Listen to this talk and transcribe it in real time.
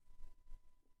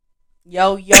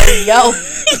Yo, yo, yo.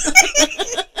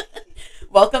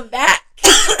 Welcome back.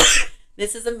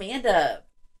 This is Amanda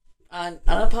on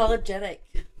Unapologetic.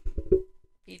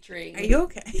 Featuring... Are you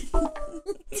okay?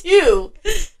 two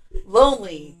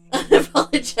lonely,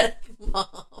 unapologetic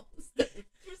moms.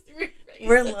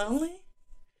 We're lonely?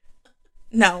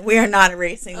 No, we are not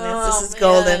erasing this. This is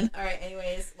golden. All right,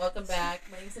 anyways, welcome back.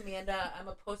 My name's Amanda. I'm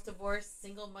a post-divorce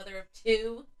single mother of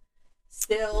two.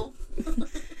 Still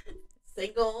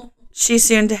single. She's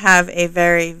soon to have a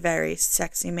very, very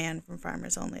sexy man from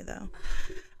Farmers Only, though.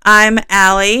 I'm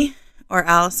Allie, or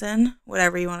Allison,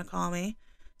 whatever you want to call me.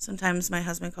 Sometimes my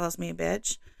husband calls me a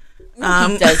bitch.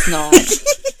 He does not.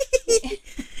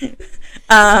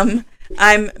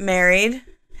 I'm married,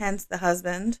 hence the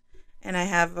husband, and I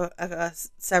have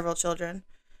several children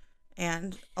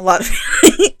and a lot of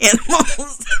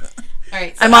animals. All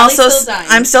right, so I'm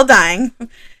still dying.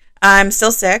 I'm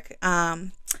still sick.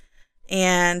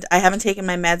 And I haven't taken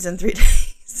my meds in 3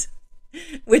 days,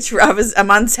 which I'm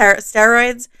on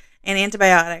steroids and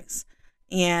antibiotics,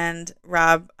 and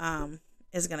Rob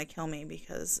is going to kill me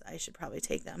because I should probably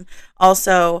take them.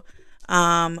 Also,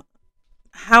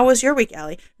 how was your week,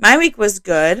 Allie? My week was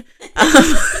good.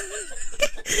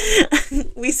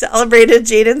 We celebrated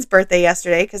Jaden's birthday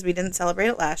yesterday because we didn't celebrate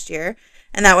it last year.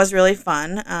 And that was really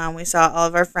fun. We saw all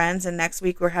of our friends, and next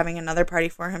week we're having another party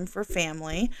for him for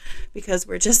family because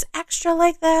we're just extra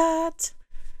like that.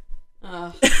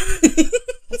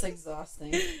 That's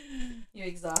exhausting. You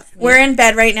exhaust me. We're in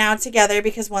bed right now together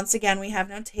because once again we have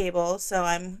no table, so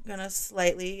I'm gonna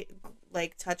slightly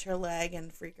touch her leg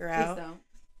and freak her out.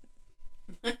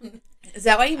 Please don't. Is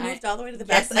that why you moved all the way to the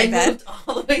back of my bed? Moved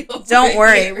all the way over. Don't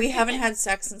worry, here. we haven't had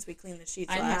sex since we cleaned the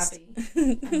sheets last.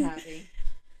 I'm happy.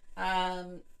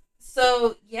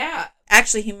 So yeah.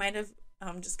 Actually, he might have.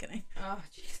 I'm just kidding. Oh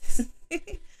Jesus.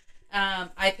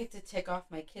 I picked a tick off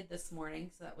my kid this morning,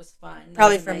 so that was fun.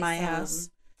 Probably from my house.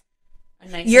 A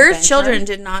nice Your adventure. children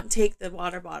did not take the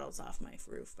water bottles off my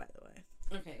roof, by the way.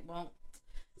 Okay, well,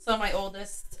 so my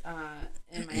oldest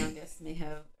and my youngest may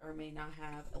have or may not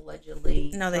have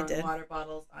allegedly thrown water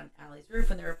bottles on Allie's roof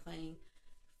when they were playing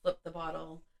Flip the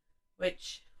Bottle,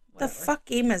 which whatever. The fuck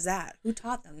game is that? Who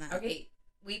taught them that? Okay,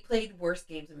 we played worse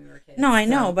games when we were kids. No, I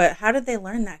know, but how did they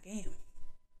learn that game?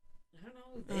 I don't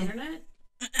know. The internet?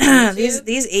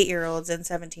 These 8-year-olds and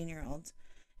 17-year-olds,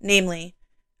 namely,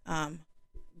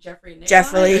 Jeffrey, Nikolai,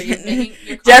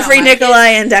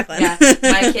 and Declan. Yeah,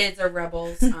 my kids are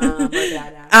rebels.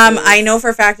 I know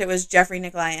for a fact it was Jeffrey,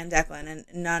 Nikolai, and Declan, and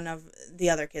none of the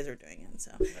other kids are doing it.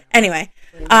 So anyway,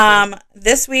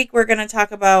 this week we're gonna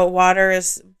talk about water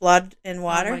is blood in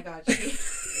water. Oh my god.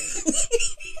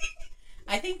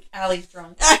 I think Allie's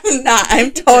drunk. I'm not.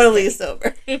 I'm totally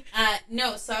sober.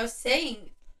 No, so I was saying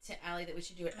to Allie that we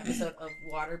should do an episode of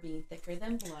water being thicker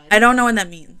than blood. I don't know what that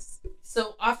means.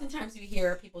 So oftentimes you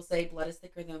hear people say blood is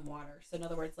thicker than water. So in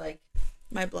other words, like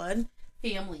my blood,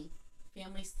 family's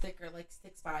thicker, like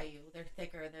sticks by you. They're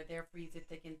thicker. They're there for you to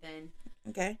thick and thin.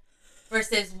 Okay.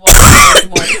 Versus water is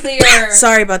more clear.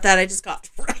 Sorry about that. I just got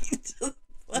right.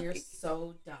 You're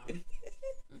so dumb.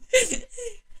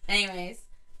 Anyways,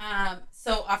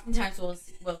 so oftentimes we'll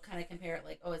kind of compare it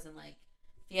like, as in like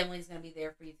family's gonna be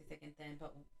there for you through thick and thin,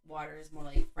 but water is more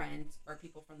like friends or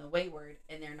people from the wayward,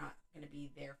 and they're not gonna be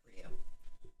there for you.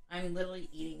 I'm literally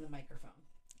eating the microphone.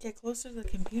 Get closer to the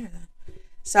computer then.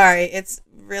 Sorry, it's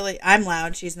really I'm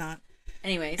loud. She's not.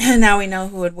 Anyways, now we know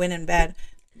who would win in bed.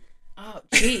 Oh,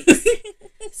 jeez.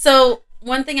 So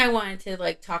one thing I wanted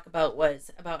to talk about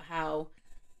was about how,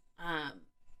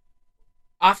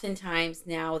 oftentimes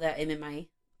now that I'm in my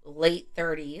late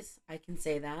 30s, I can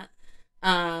say that.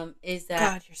 Is that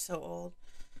God, you're so old.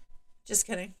 Just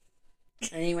kidding.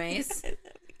 Anyways,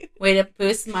 way to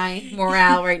boost my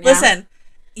morale right now. Listen,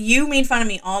 you made fun of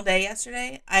me all day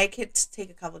yesterday. I could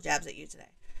take a couple jabs at you today.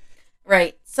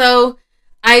 Right. So,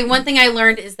 one thing I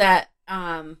learned is that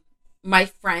my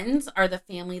friends are the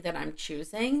family that I'm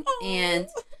choosing, and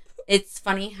it's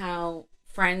funny how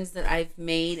friends that I've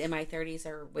made in my 30s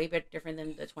are way bit different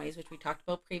than the 20s, which we talked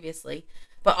about previously.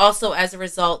 But also, as a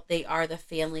result, they are the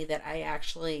family that I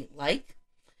actually like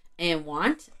and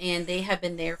want. And they have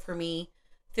been there for me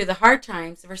through the hard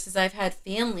times versus I've had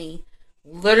family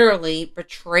literally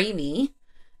betray me,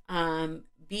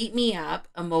 beat me up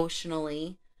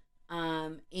emotionally,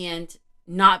 and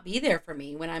not be there for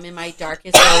me when I'm in my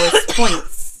darkest, lowest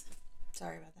points.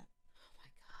 Sorry about that. Oh, my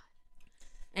God.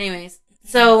 Anyways,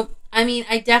 so... I mean,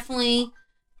 I definitely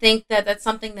think that that's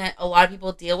something that a lot of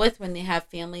people deal with when they have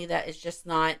family that is just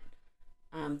not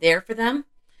there for them.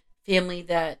 Family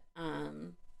that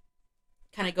kind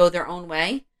of go their own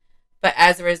way. But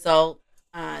as a result,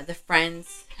 the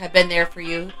friends have been there for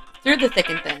you through the thick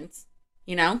and thins,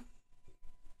 you know?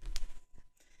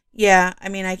 Yeah, I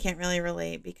mean, I can't really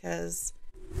relate because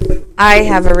I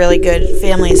have a really good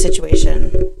family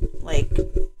situation, like,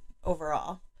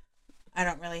 overall. I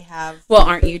don't really have... Well,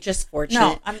 aren't you just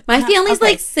fortunate? No, my family's, okay.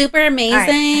 like, super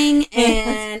amazing,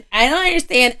 and I don't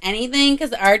understand anything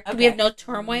because we have no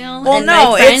turmoil. Well, and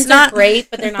no, my friends it's not... are great,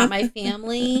 but they're not my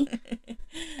family.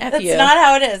 That's not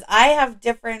how it is. I have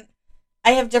different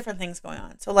things going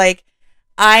on. So, like,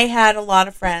 I had a lot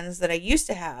of friends that I used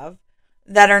to have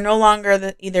that are no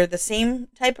longer either the same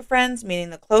type of friends,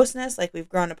 meaning the closeness, like we've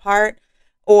grown apart,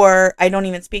 or I don't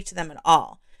even speak to them at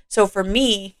all. So for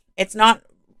me, it's not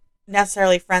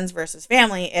necessarily friends versus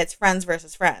family, it's friends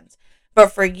versus friends.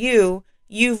 But for you,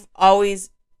 you've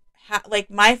always like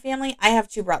my family, I have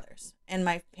 2 brothers and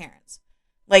my parents.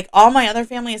 Like all my other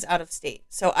family is out of state.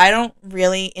 So I don't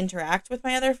really interact with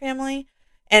my other family,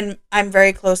 and I'm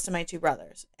very close to my 2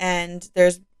 brothers. And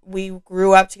we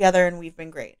grew up together and we've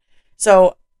been great.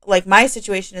 So, like, my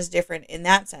situation is different in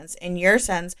that sense. In your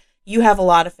sense, you have a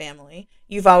lot of family.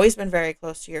 You've always been very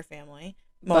close to your family,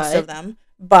 most of them.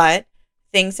 But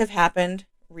things have happened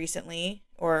recently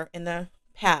or in the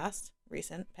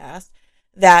recent past,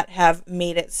 that have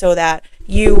made it so that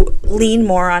you lean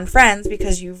more on friends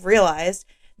because you've realized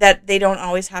that they don't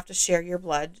always have to share your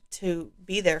blood to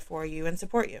be there for you and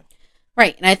support you.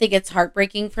 Right. And I think it's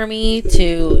heartbreaking for me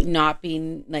to not be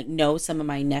know some of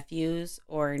my nephews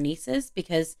or nieces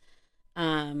because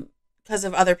of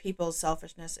other people's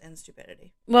selfishness and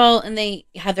stupidity. Well, and they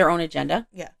have their own agenda.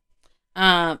 Yeah.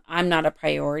 I'm not a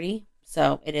priority,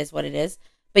 so it is what it is.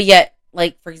 But yet,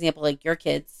 like, for example, like your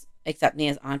kids accept me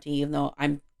as auntie, even though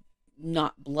I'm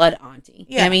not blood auntie.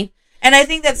 Yeah. You know what I mean? And I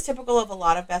think that's typical of a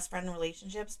lot of best friend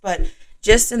relationships, but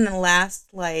just in the last,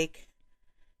 when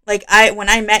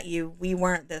I met you, we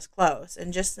weren't this close.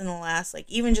 And just in the last,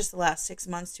 even just the last 6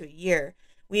 months to a year,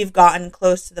 we've gotten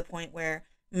close to the point where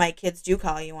my kids do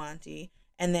call you auntie,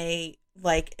 and they,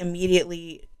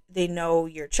 immediately, they know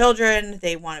your children,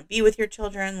 they want to be with your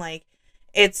children.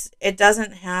 It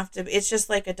doesn't have to, it's just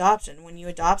like adoption. When you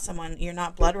adopt someone, you're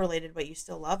not blood related, but you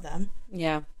still love them.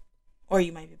 Yeah. Or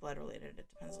you might be blood related. It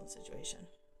depends on the situation.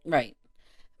 Right.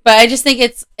 But I think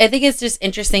it's just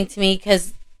interesting to me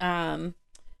because, again,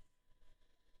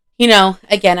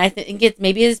 I think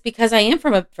it's because I am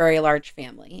from a very large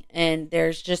family, and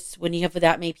there's just, when you have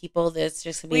that many people, there's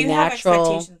just going to be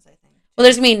natural expectations, I think. Well,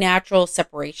 there's going to be natural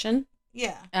separation.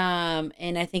 Yeah.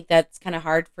 And I think that's kind of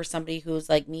hard for somebody who's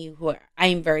like me,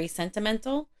 I'm very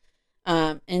sentimental.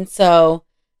 And so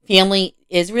family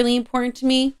is really important to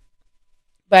me.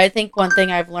 But I think one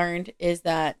thing I've learned is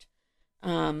that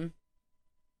the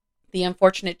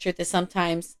unfortunate truth is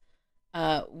sometimes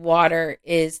water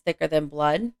is thicker than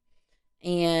blood.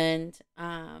 And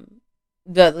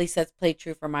at least that's played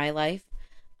true for my life.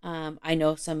 I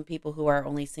know some people who are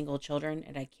only single children,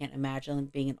 and I can't imagine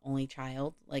being an only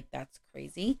child. That's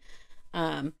crazy.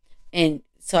 And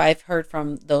so I've heard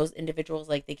from those individuals,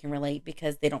 they can relate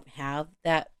because they don't have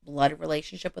that blood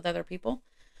relationship with other people.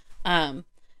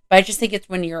 But I just think it's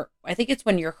when you're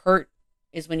hurt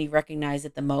is when you recognize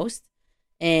it the most.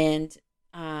 And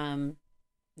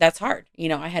that's hard.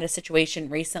 I had a situation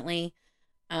recently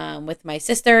with my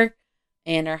sister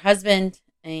and her husband.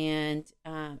 And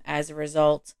as a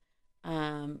result,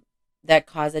 that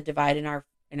caused a divide in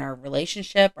our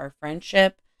relationship, our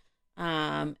friendship.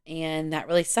 And that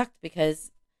really sucked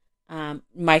because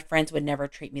my friends would never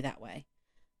treat me that way.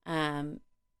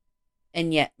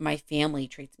 And yet my family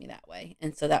treats me that way.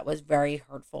 And so that was very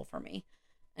hurtful for me.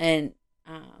 And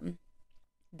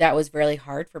that was really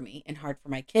hard for me and hard for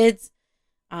my kids,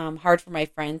 hard for my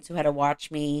friends who had to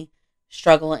watch me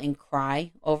struggle and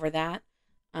cry over that.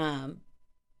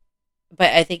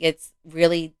 But I think it's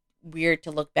really weird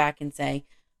to look back and say,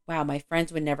 wow, my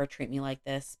friends would never treat me like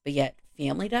this, but yet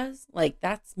family does?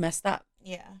 That's messed up.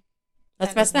 Yeah.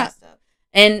 That's messed up.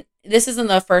 And this isn't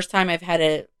the first time I've had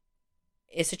a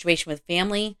situation with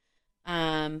family.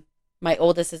 My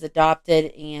oldest is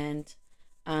adopted, and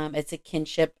it's a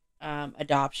kinship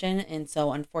adoption. And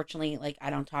so unfortunately, I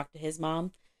don't talk to his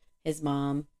mom. His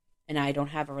mom and I don't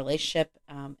have a relationship,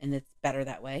 and it's better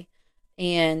that way.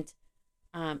 And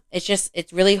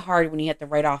it's really hard when you have to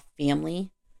write off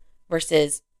family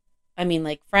versus,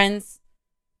 friends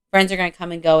are going to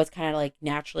come and go. It's kind of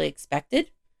naturally expected,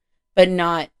 but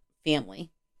not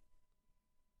family.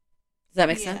 Does that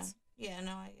make sense? Yeah,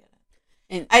 no, I get it.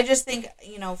 And I just think,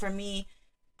 for me,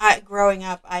 growing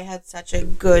up, I had such a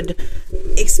good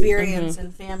experience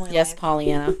in family Yes, life.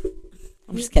 Pollyanna.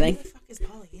 I'm just kidding. Who the fuck is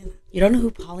Pollyanna? You don't know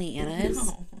who Pollyanna is?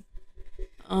 No.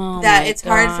 Oh that my it's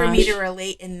hard for me to gosh.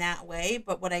 relate in that way.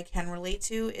 But what I can relate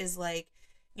to is like,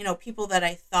 people that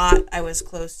I thought I was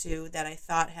close to, that I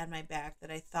thought had my back,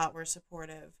 that I thought were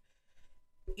supportive.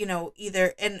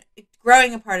 Either, and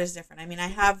growing apart is different. I mean, I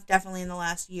have definitely in the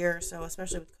last year or so,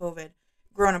 especially with COVID,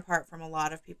 grown apart from a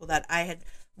lot of people that I had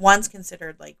once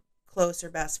considered like close or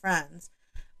best friends.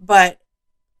 But,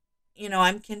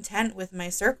 I'm content with my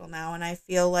circle now. And I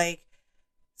feel like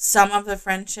some of the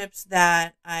friendships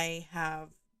that I have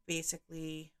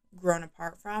basically grown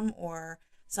apart from, or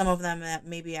some of them that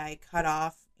maybe I cut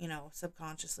off,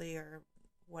 subconsciously or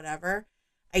whatever,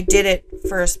 I did it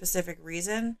for a specific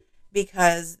reason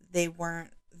because they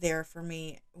weren't there for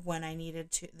me when I needed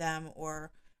them,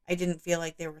 or I didn't feel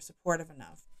like they were supportive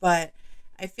enough. But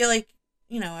I feel like,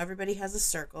 everybody has a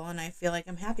circle, and I feel like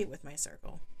I'm happy with my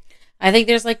circle. I think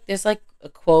there's like a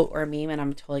quote or a meme, and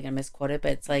I'm totally gonna misquote it,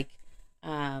 but it's like,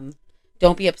 um,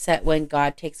 don't be upset when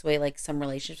God takes away like some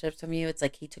relationships from you. It's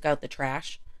like He took out the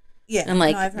trash Yeah, and no,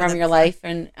 like I've heard from that your before. life,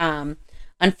 and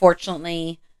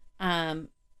unfortunately,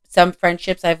 some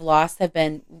friendships I've lost have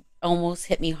been almost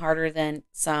hit me harder than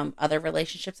some other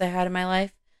relationships I had in my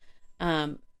life.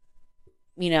 Um,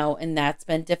 and that's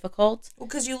been difficult. Well,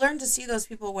 because you learn to see those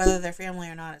people, whether they're family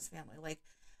or not, as family. Like,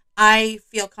 I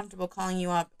feel comfortable calling you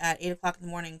up at 8 o'clock in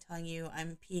the morning, telling you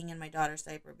I'm peeing in my daughter's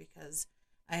diaper because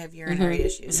I have Hmm. urinary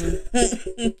issues. Hmm.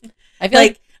 I feel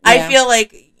like, Like, I yeah, feel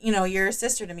like, you're a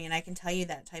sister to me, and I can tell you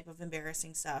that type of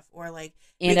embarrassing stuff. Or, like,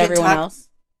 we and can everyone talk. else,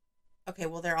 Okay,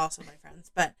 well, they're also my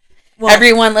friends. But, well,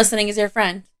 everyone listening is your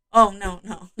friend. oh, no,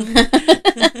 no.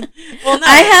 Well,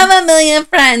 I no. have a million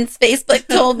friends. Facebook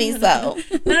told me so.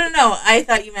 No. I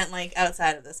thought you meant like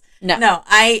outside of this. No, No,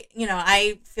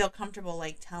 I feel comfortable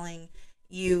like telling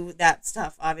you that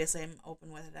stuff. Obviously, I'm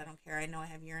open with it. I don't care. I know I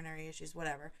have urinary issues.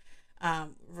 Whatever.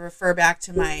 Refer back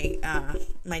to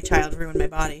my child ruined my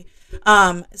body.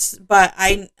 But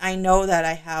I know that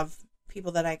I have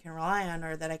people that I can rely on,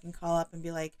 or that I can call up and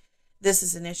be like, this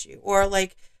is an issue, or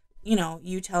like,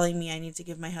 you telling me I need to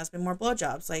give my husband more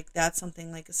blowjobs. Like, that's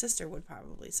something like a sister would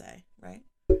probably say, right?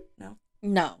 No.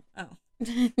 no, Oh.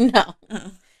 no.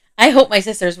 Oh. I hope my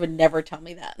sisters would never tell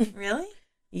me that. Really?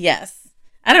 Yes.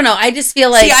 I don't know. I just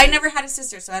feel See, like, I never had a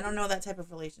sister, so I don't know that type of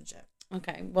relationship.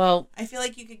 okay, well, I feel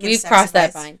like you could give we've sex crossed that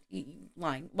advice.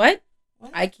 line. What?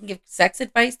 What? I can give sex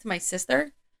advice to my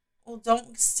sister? Well,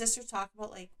 don't sisters talk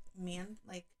about like men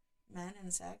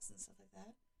and sex and stuff like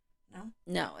that? No.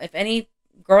 No. If any,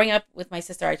 growing up with my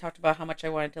sister, I talked about how much I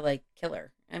wanted to like kill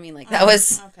her. I mean, like that Oh,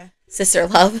 was okay. sister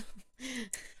love.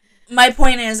 My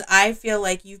point is, I feel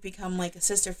like you've become like a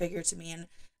sister figure to me, and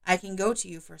I can go to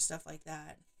you for stuff like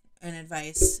that and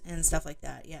advice and stuff like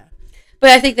that. Yeah. But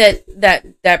I think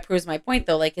that proves my point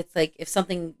though. Like it's like if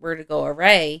something were to go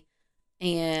array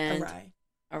and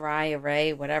Awry.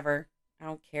 array, whatever. I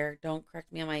don't care. Don't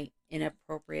correct me on my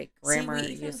inappropriate See, grammar we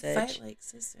even usage. fight like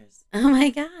sisters. Oh my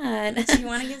god. Do you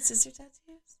want to get sister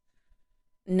tattoos?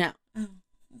 No. Oh,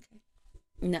 okay.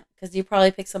 No, because you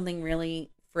probably pick something really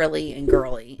frilly and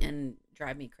girly and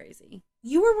drive me crazy.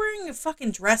 You were wearing a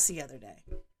fucking dress the other day.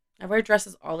 I wear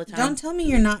dresses all the time. Don't tell me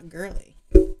you're not girly.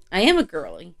 I am a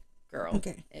girly girl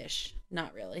Okay. ish.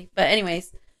 Not really. But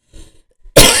anyways,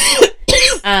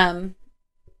 um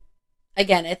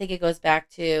again, I think it goes back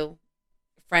to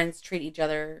friends treat each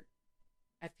other.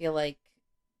 I feel like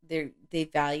they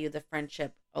value the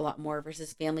friendship a lot more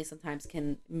versus family sometimes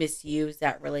can misuse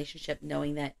that relationship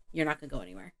knowing that you're not gonna go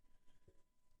anywhere.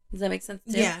 Does that make sense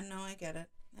too? Yeah, no, I get it.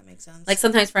 That makes sense. Like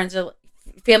sometimes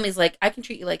families like I can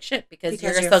treat you like shit because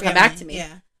you're gonna you're still come back family, to me,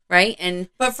 yeah. right? And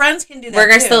But friends can do that we're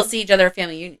gonna too. still see each other as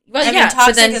family. Well, I yeah, mean, toxic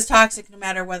but then is toxic no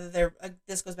matter whether they're.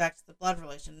 This goes back to the blood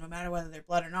relation. No matter whether they're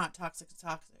blood or not, toxic is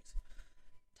toxic.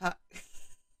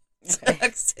 okay,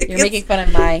 Toxic you're is making fun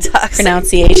of my toxic.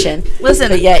 pronunciation. Listen,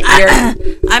 But yet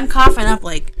you're I'm coughing up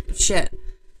like shit.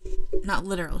 Not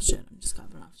literal shit. I'm just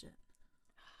coughing off shit.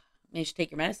 you should take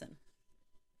your medicine.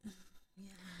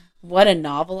 What a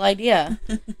novel idea.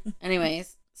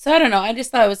 Anyways, so I don't know. I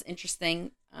just thought it was interesting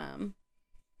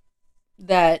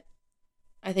that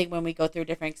I think when we go through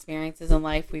different experiences in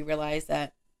life, we realize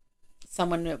that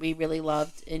someone that we really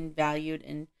loved and valued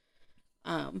and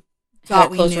had Thought a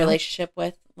we close knew. relationship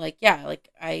with, like, yeah, like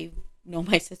I know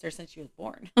my sister since she was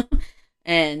born.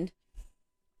 And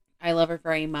I love her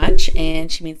very much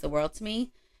and she means the world to me.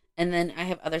 And then I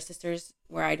have other sisters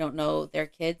where I don't know their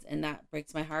kids and that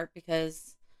breaks my heart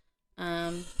because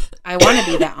I want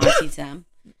to be that auntie to them,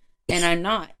 and I'm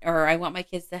not. Or I want my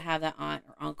kids to have that aunt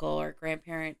or uncle or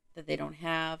grandparent that they don't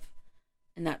have,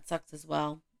 and that sucks as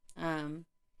well. Um,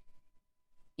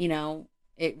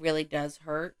 it really does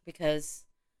hurt because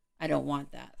I don't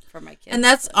want that for my kids. And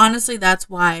that's honestly, that's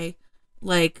why,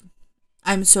 like,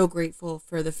 I'm so grateful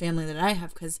for the family that I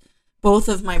have, because both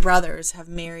of my brothers have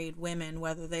married women,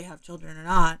 whether they have children or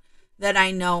not, that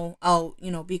I know I'll,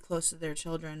 be close to their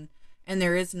children, and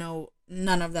there is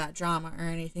none of that drama or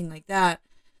anything like that.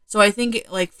 So I think,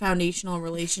 like, foundational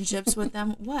relationships with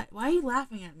them. What? Why are you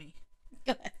laughing at me?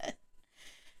 Go ahead.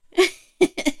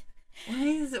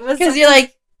 Because you're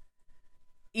like,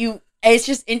 it's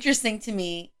just interesting to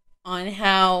me on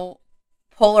how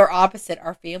polar opposite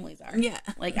our families are. Yeah.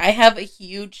 Like, I have a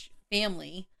huge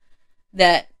family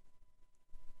that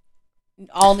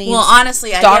all needs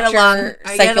honestly,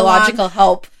 psychological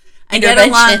help. I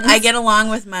get along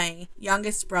with my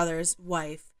youngest brother's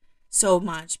wife so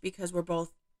much because we're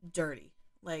both dirty,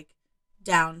 like,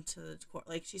 down to the core.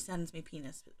 Like, she sends me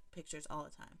penis pictures all the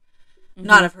time. Mm-hmm.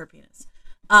 Not of her penis.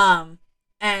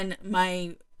 And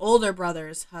my older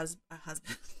brother's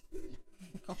husband.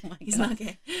 Oh my He's God. not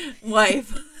gay.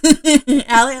 Wife.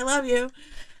 Allie, I love you.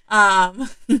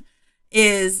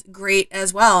 Is great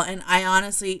as well. And I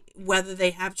honestly, whether they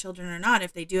have children or not,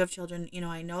 if they do have children,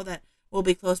 I know that we'll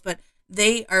be close, but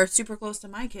they are super close to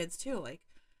my kids too. Like,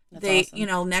 that's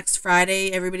awesome. Next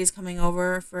Friday, everybody's coming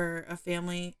over for a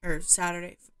family, or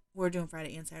Saturday. We're doing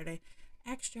Friday and Saturday.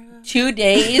 Extra. 2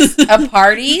 days of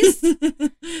parties?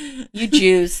 You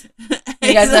Jews.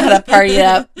 You guys know how to party it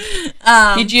up.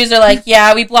 You Jews are like,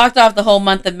 yeah, we blocked off the whole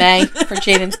month of May for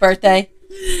Jaden's birthday.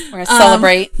 We're going to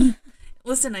celebrate.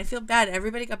 Listen, I feel bad.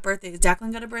 Everybody got birthdays.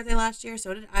 Declan got a birthday last year.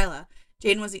 So did Isla.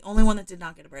 Jaden was the only one that did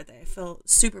not get a birthday. I feel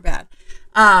super bad.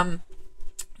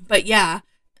 But yeah,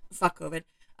 fuck COVID.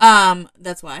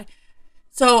 That's why.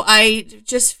 So I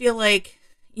just feel like,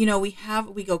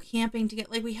 we go camping to get,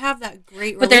 like, we have that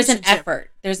great relationship. But there's an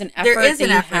effort. There is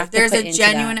an effort. There's a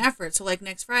genuine effort. So, like,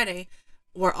 next Friday,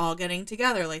 we're all getting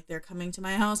together. Like, they're coming to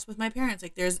my house with my parents.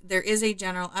 Like, there is a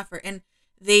general effort. And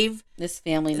they've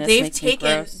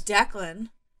taken Declan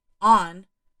on.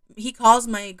 He calls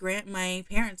my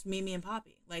parents Mimi and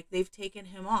Poppy. Like, they've taken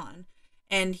him on.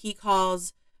 And he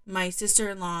calls my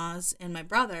sister-in-laws and my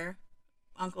brother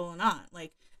uncle and aunt.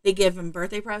 Like, they give him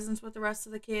birthday presents with the rest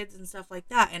of the kids and stuff like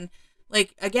that. And,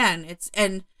 like, again,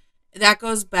 and that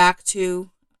goes back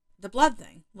to the blood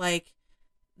thing. Like,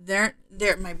 they're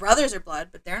my brothers are blood,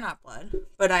 but they're not blood.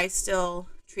 But I still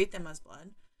treat them as blood.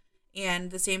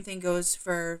 And the same thing goes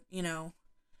for,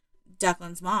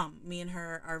 Declan's mom. Me and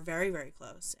her are very, very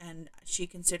close. And she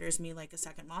considers me like a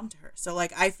second mom to her. So,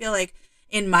 like, I feel like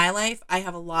in my life, I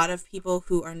have a lot of people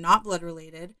who are not blood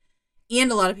related, and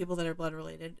a lot of people that are blood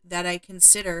related, that I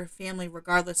consider family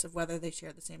regardless of whether they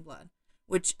share the same blood,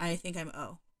 which I think I'm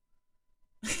O.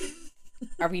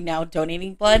 Are we now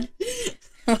donating blood?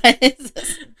 What is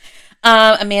this?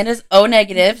 Amanda's O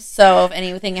negative, so if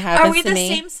anything happens to me... Are we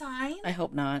the same sign? I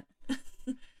hope not.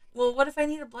 Well, what if I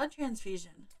need a blood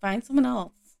transfusion? Find someone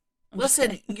else.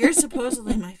 Listen, you're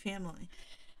supposedly my family.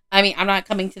 I mean, I'm not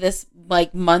coming to this,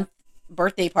 like, month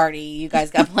birthday party you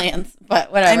guys got plans,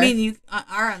 but whatever. I mean, you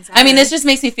are on Saturday. I mean, this just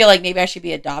makes me feel like maybe I should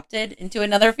be adopted into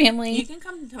another family. You can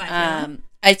come to my family.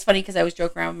 It's funny because I was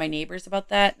joking around with my neighbors about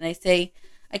that, and I say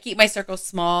I keep my circle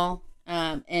small,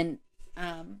 and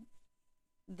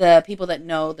the people that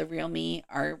know the real me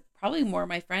are probably more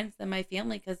my friends than my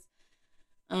family because,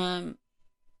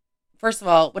 first of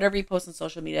all, whatever you post on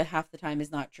social media half the time is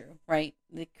not true, right?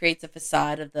 It creates a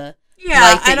facade of the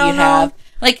life that you have.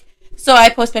 Like, so I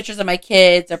post pictures of my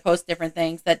kids or post different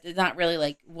things that is not really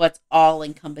like what's all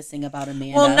encompassing about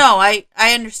Amanda. Well, no, I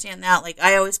understand that. Like,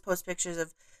 I always post pictures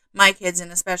of my kids,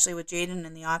 and especially with Jaden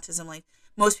and the autism. Like,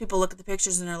 most people look at the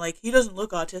pictures and they're like, he doesn't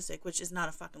look autistic, which is not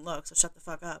a fucking look. So shut the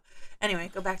fuck up.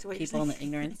 Anyway, go back to what you're saying. People in the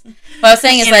ignorance. What I was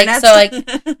saying is like, so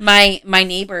like my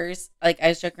neighbors, like I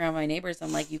was joking around with my neighbors.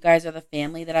 I'm like, you guys are the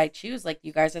family that I choose. Like,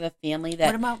 you guys are the family that.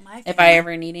 What about my family? If I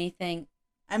ever need anything,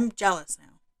 I'm jealous now.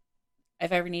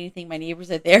 If I ever need anything, my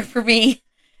neighbors are there for me.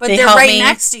 But they're right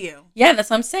next to you. Yeah, that's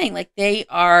what I'm saying. Like, they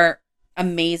are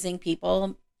amazing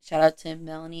people. Shout out to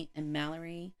Melanie and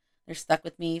Mallory. They're stuck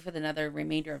with me for another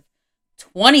remainder of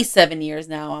 27 years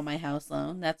now on my house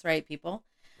loan. That's right, people.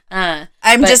 I'm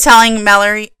just telling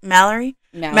Mallory and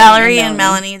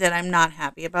Melanie that I'm not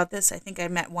happy about this. I think I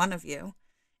met one of you.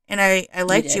 And I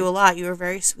liked you a lot. You were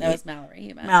very sweet. That was Mallory.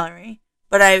 You met. Mallory.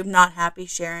 But I'm not happy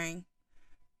sharing.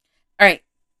 All right.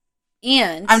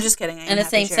 And I'm just kidding. In the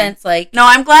same sense, like, no,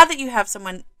 I'm glad that you have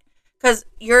someone, because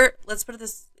let's put it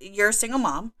this, you're a single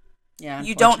mom. Yeah.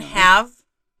 You don't have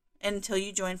until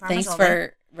you join Farmers Thanks Only.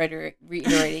 for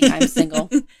reiterating. I'm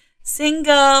single.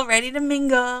 Single, ready to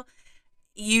mingle.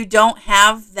 You don't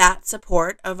have that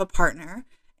support of a partner,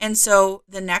 and so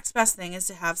the next best thing is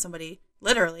to have somebody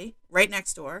literally right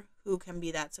next door who can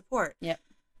be that support. Yep.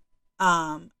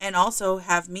 And also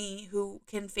have me who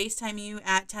can FaceTime you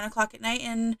at 10 o'clock at night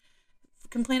and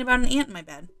complain about an ant in my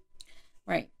bed.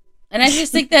 Right. And I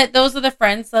just think that those are the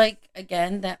friends, like,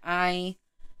 again, that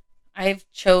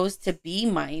I've chose to be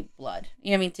my blood.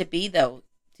 You know what I mean? To be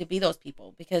those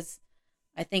people, because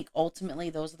I think ultimately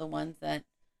those are the ones that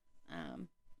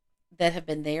that have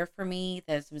been there for me,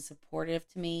 that have been supportive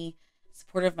to me,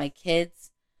 supportive of my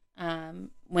kids.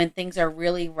 When things are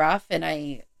really rough and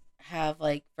I have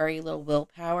like very little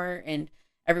willpower, and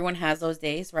everyone has those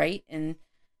days, right? And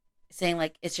saying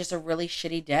like, it's just a really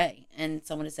shitty day, and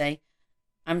someone to say,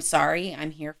 I'm sorry,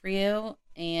 I'm here for you,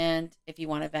 and if you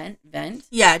want to vent.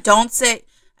 Yeah, don't say,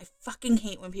 I fucking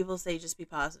hate when people say just be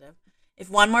positive. If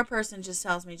one more person just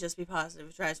tells me just be positive,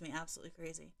 it drives me absolutely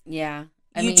crazy. Yeah.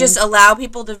 I mean, just allow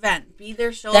people to vent. Be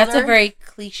their shoulder. That's a very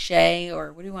cliche,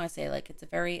 or what do you want to say? Like, it's a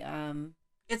very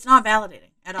it's not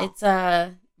validating at all. It's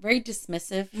very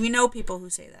dismissive. We know people who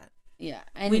say that. Yeah.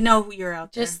 And we know who you're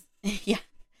out there. Yeah.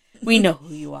 We know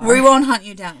who you are. We won't hunt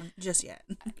you down just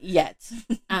yet.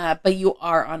 But you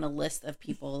are on a list of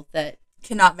people that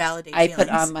cannot validate I put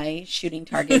on my shooting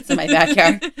targets in my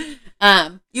backyard.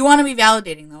 You want to be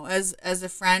validating, though. As a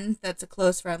friend that's a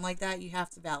close friend like that, you have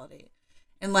to validate.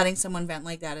 And letting someone vent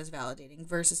like that is validating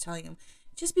versus telling them,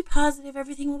 just be positive,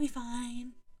 everything will be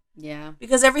fine. Yeah.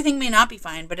 Because everything may not be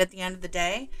fine, but at the end of the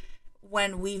day,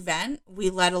 when we vent,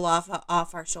 we let a lot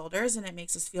off our shoulders, and it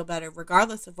makes us feel better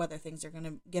regardless of whether things are going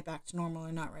to get back to normal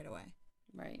or not right away.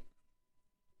 Right.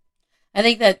 I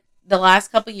think that the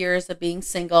last couple of years of being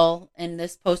single in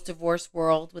this post-divorce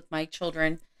world with my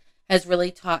children has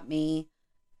really taught me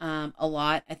a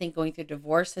lot. I think going through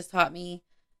divorce has taught me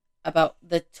about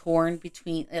the torn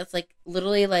between, it's like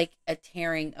literally like a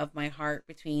tearing of my heart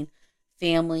between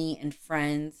family and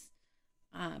friends,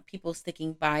 people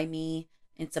sticking by me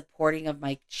and supporting of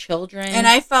my children. And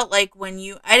I felt like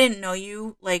I didn't know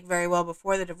you like very well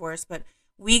before the divorce, but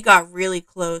we got really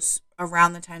close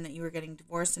around the time that you were getting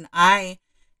divorced. And I,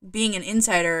 being an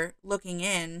insider looking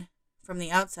in from the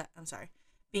outside,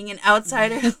 being an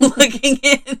outsider looking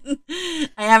in,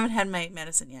 I haven't had my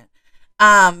medicine yet.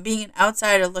 Being an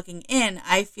outsider looking in,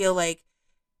 I feel like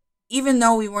even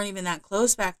though we weren't even that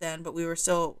close back then, but we were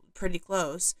still pretty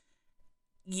close,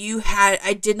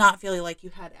 I did not feel like you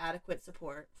had adequate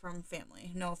support from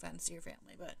family. No offense to your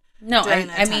family, but no,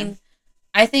 I mean,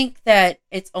 I think that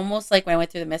it's almost like when I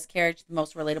went through the miscarriage, the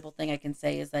most relatable thing I can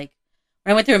say is like,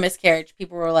 when I went through a miscarriage,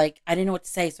 people were like, I didn't know what to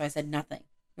say, so I said nothing,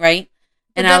 right?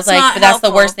 And I was like, but that's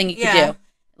the worst thing you could do.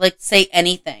 Like, say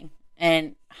anything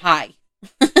and hi.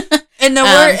 And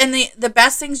the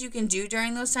best things you can do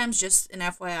during those times, just an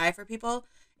FYI for people,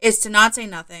 is to not say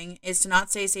nothing, is to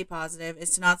not say positive,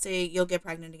 is to not say you'll get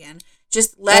pregnant again.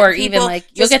 Just let or people, even like,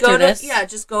 you'll get through this. Yeah,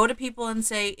 just go to people and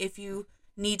say, if you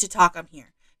need to talk, I'm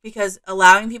here. Because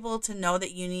allowing people to know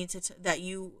that you need to that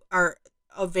you are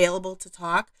available to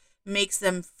talk makes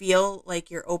them feel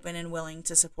like you're open and willing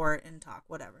to support and talk,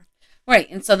 whatever. Right.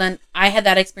 And so then I had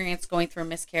that experience going through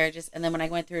miscarriages, and then when I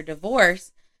went through a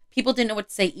divorce, people didn't know what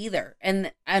to say either.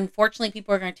 And unfortunately,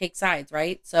 people are going to take sides,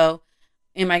 right? So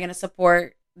am I going to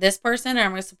support this person, or am I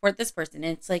going to support this person?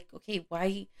 And it's like, okay,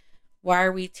 why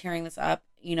are we tearing this up?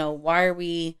 You know, why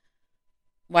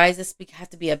does this have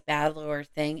to be a battle or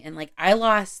thing? And like, I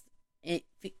lost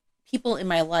people in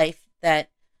my life that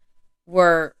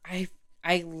were,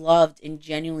 I loved and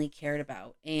genuinely cared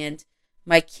about, and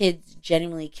my kids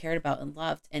genuinely cared about and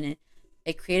loved. And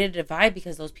it created a divide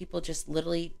because those people just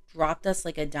literally dropped us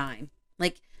like a dime.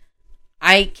 Like,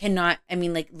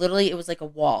 literally it was like a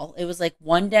wall. It was like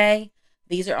one day,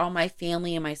 these are all my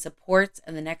family and my supports.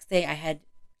 And the next day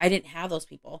I didn't have those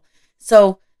people.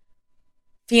 So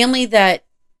family that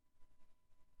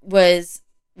was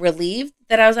relieved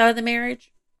that I was out of the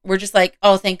marriage were just like,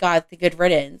 oh, thank God, the good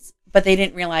riddance. But they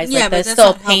didn't realize the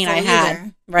still pain I had.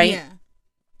 Either. Right. Yeah.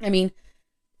 I mean,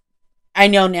 I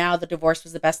know now the divorce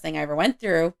was the best thing I ever went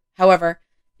through. However,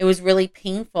 it was really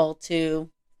painful to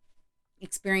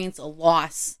experience a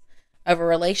loss of a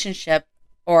relationship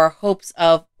or hopes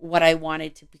of what I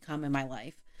wanted to become in my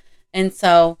life. And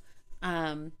so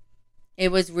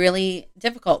it was really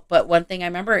difficult. But one thing I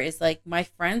remember is like my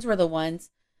friends were the ones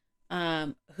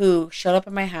who showed up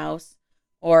at my house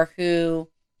or who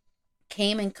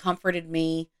came and comforted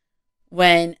me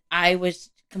when I was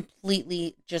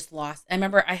completely just lost. I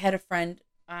remember I had a friend,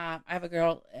 I have a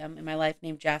girl in my life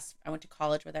named Jess. I went to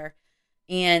college with her,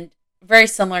 and very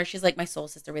similar. She's like my soul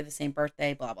sister. We have the same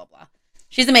birthday, blah, blah, blah.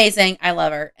 She's amazing. I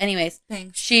love her. Anyways.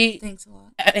 Thanks. Thanks a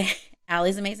lot.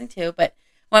 Allie's amazing too. But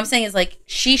what I'm saying is like,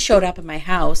 she showed up at my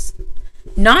house,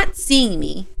 not seeing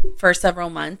me for several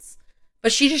months,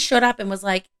 But she just showed up and was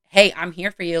like, hey, I'm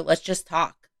here for you. Let's just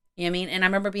talk. You know what I mean? And I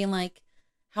remember being like,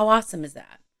 how awesome is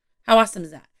that? How awesome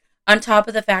is that? On top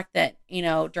of the fact that,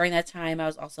 during that time I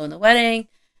was also in the wedding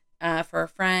for a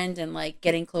friend, and like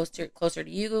getting closer to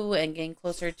you and getting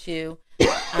closer to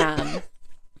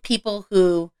people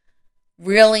who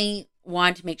really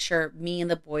wanted to make sure me and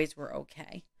the boys were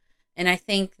okay. And I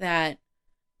think that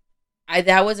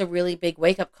that was a really big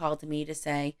wake up call to me to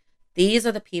say, these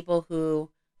are the people who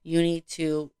you need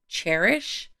to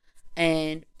cherish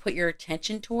and put your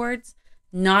attention towards,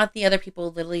 not the other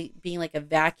people literally being like a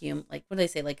vacuum. Like, what do they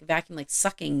say? Like a vacuum, like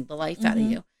sucking the life out of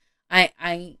you.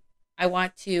 I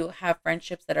want to have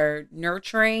friendships that are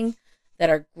nurturing, that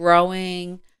are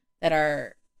growing, that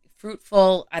are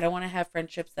fruitful. I don't want to have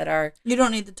friendships that are... You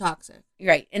don't need the toxic.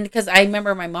 Right. And because I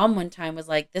remember my mom one time was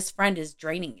like, this friend is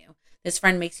draining you. This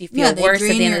friend makes you feel worse at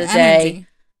the end of the day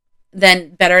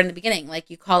than better in the beginning. Like,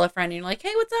 you call a friend and you're like,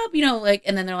 hey, what's up?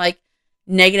 And then they're like,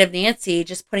 negative Nancy,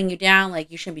 just putting you down.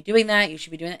 Like, you shouldn't be doing that. You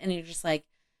should be doing that. And you're just like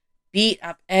beat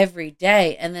up every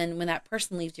day. And then when that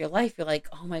person leaves your life, you're like,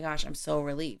 oh my gosh, I'm so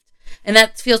relieved. And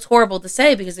that feels horrible to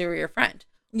say because they were your friend.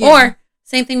 Yeah. Or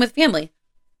same thing with family.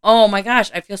 Oh my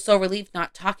gosh, I feel so relieved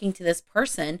not talking to this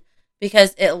person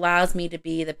because it allows me to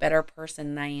be the better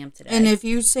person I am today. And if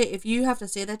you have to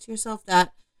say that to yourself,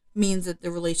 that means that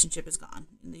the relationship is gone.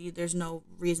 There's no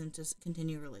reason to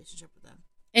continue a relationship with them.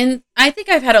 And I think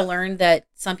I've had to learn that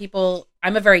some people,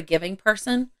 I'm a very giving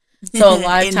person. So a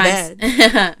lot of times,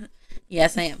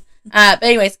 yes, I am. But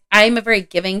anyways, I'm a very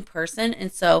giving person.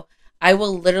 And so I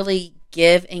will literally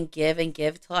give and give and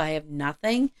give till I have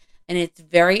nothing. And it's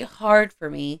very hard for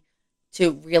me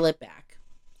to reel it back.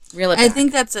 I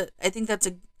think that's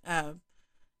a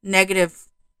negative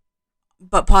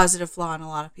but positive flaw in a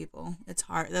lot of people. It's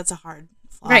hard. That's a hard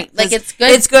flaw. Right. Like, it's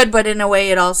good. It's good, but in a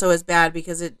way it also is bad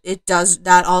because it does,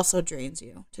 that also drains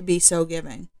you to be so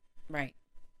giving. Right.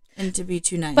 And to be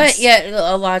too nice. But yeah,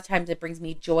 a lot of times it brings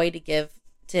me joy to give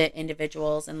to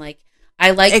individuals, and like,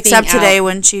 I like except being today out.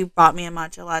 When she bought me a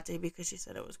matcha latte because she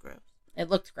said it was gross. It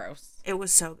looked gross. It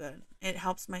was so good. It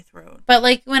helps my throat. But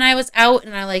like, when I was out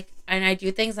and I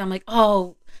do things, I'm like,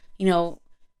 oh,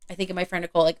 I think of my friend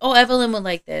Nicole, like, oh, Evelyn would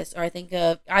like this, or I think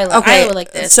of Isla. Okay, Isla would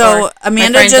like this. So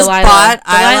Amanda just bought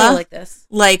Isla like this,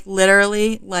 like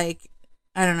literally, like,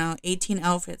 I don't know, 18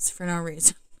 outfits for no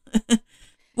reason.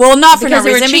 Well, not for no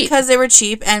reason, because they were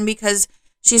cheap, and because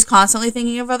she's constantly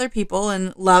thinking of other people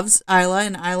and loves Isla,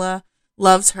 and Isla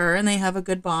loves her, and they have a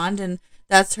good bond, and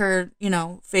that's her,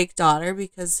 fake daughter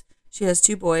because she has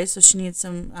 2 boys, so she needs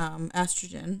some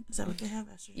estrogen. Is that what they have?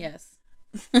 Estrogen? Yes.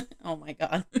 Oh my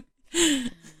God.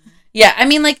 Yeah, I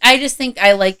mean, like, I just think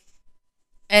I like,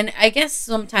 and I guess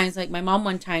sometimes, like, my mom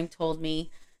one time told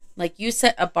me, like, you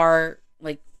set a bar,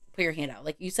 like, put your hand out,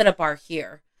 like, you set a bar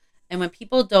here, and when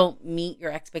people don't meet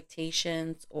your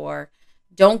expectations or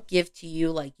don't give to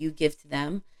you like you give to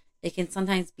them, it can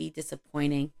sometimes be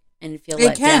disappointing and feel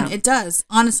let down. It does.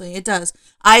 Honestly, it does.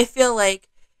 I feel like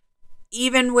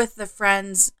even with the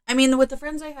friends, with the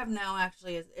friends I have now,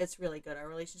 actually, it's really good. Our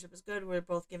relationship is good. We're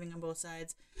both giving on both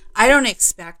sides. I don't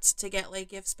expect to get, like,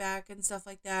 gifts back and stuff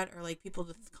like that, or, like, people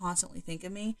to constantly think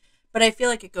of me. But I feel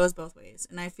like it goes both ways.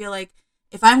 And I feel like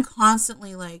if I'm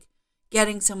constantly, like,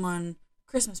 getting someone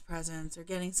Christmas presents or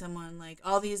getting someone, like,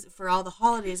 all these for all the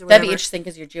holidays or whatever. That'd be interesting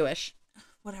because you're Jewish.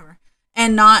 Whatever.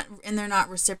 And they're not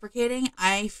reciprocating,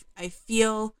 I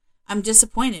feel I'm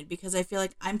disappointed because I feel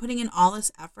like I'm putting in all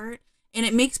this effort. And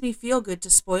it makes me feel good to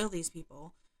spoil these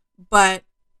people, but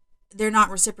they're not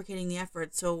reciprocating the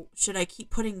effort. So should I keep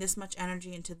putting this much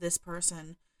energy into this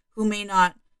person who may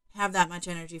not have that much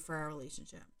energy for our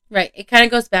relationship? Right. It kind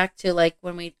of goes back to, like,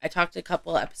 when I talked a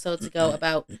couple episodes ago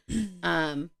about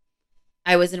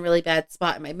I was in a really bad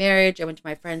spot in my marriage. I went to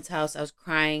my friend's house. I was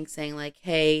crying, saying, like,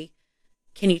 hey,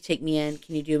 can you take me in?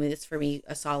 Can you do this for me,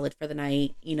 a solid for the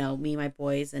night? Me and my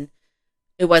boys. And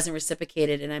it wasn't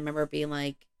reciprocated. And I remember being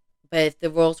like, but if the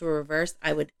roles were reversed,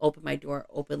 I would open my door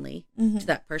openly to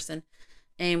that person.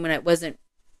 And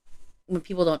when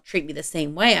people don't treat me the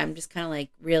same way, I'm just kind of like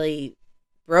really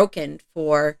broken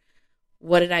for,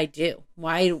 what did I do?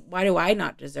 Why do I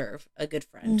not deserve a good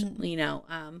friend?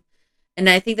 And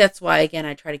I think that's why, again,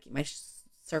 I try to keep my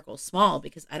circle small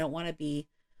because I don't want to be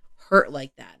hurt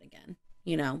like that again,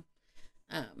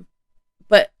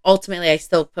 But ultimately, I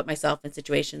still put myself in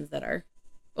situations that are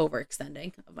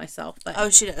overextending of myself.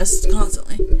 But she does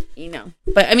constantly.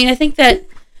 But I think that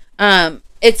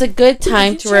it's a good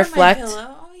time to reflect.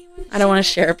 I don't want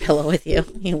to share a pillow with you,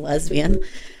 you lesbian.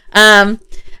 I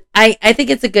think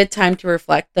it's a good time to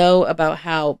reflect, though, about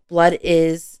how blood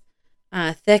is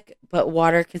thick, but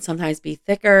water can sometimes be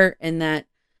thicker, and that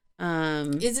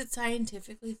Is it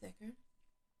scientifically thicker?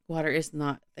 Water is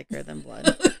not thicker than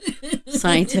blood.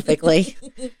 Scientifically.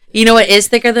 You know what is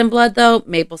thicker than blood, though?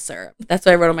 Maple syrup. That's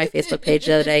what I wrote on my Facebook page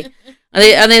the other day. On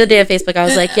the other day on Facebook, I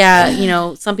was like, yeah, you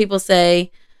know, some people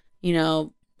say, you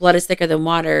know, blood is thicker than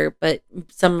water, but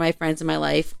some of my friends in my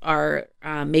life are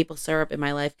maple syrup in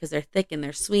my life because they're thick and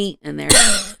they're sweet and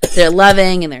they're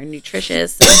loving and they're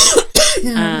nutritious.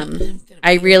 And,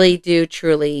 I really do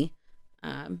truly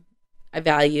I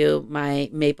value my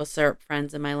maple syrup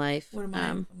friends in my life. What am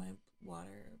I? My water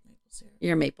or maple syrup?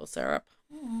 You're maple syrup.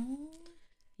 Aww.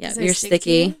 Yeah, you're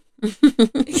sticky.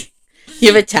 You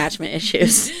have attachment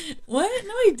issues. What?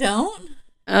 No, I don't.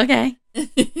 Okay.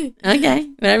 Okay.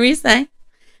 Whatever you say.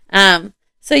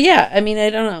 So yeah, I mean, I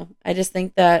don't know. I just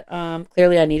think that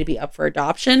clearly I need to be up for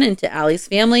adoption into Allie's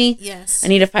family. Yes. I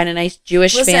need to find a nice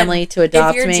Jewish family to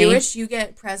adopt me. If you're Jewish, you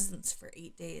get presents for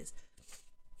 8 days.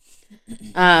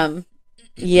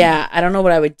 Yeah, I don't know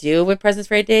what I would do with presents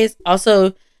for 8 days.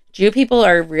 Also, Jew people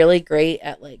are really great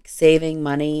at like saving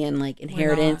money and like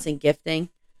inheritance and gifting.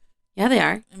 Yeah, they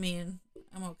are. I mean,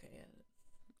 I'm okay at it.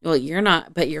 Well, you're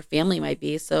not, but your family might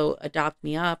be. So adopt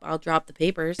me up. I'll drop the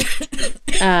papers.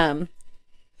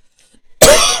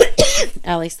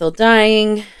 Allie's still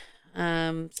dying.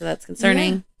 So that's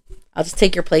concerning. Yeah. I'll just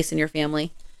take your place in your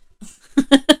family.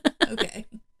 Okay.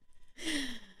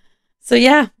 So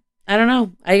yeah, I don't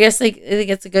know. I guess like I think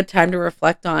it's a good time to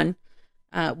reflect on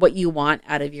what you want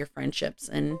out of your friendships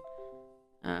and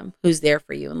who's there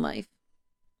for you in life.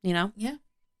 You know? Yeah.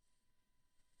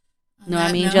 No,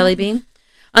 I mean, Jelly Bean.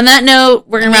 On that note,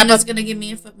 we're going to wrap up. Amanda's going to give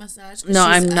me a foot massage. No,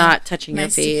 I'm not touching your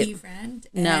feet. Friend,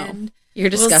 no, you're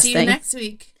disgusting. We'll see you next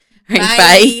week. All right,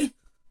 bye.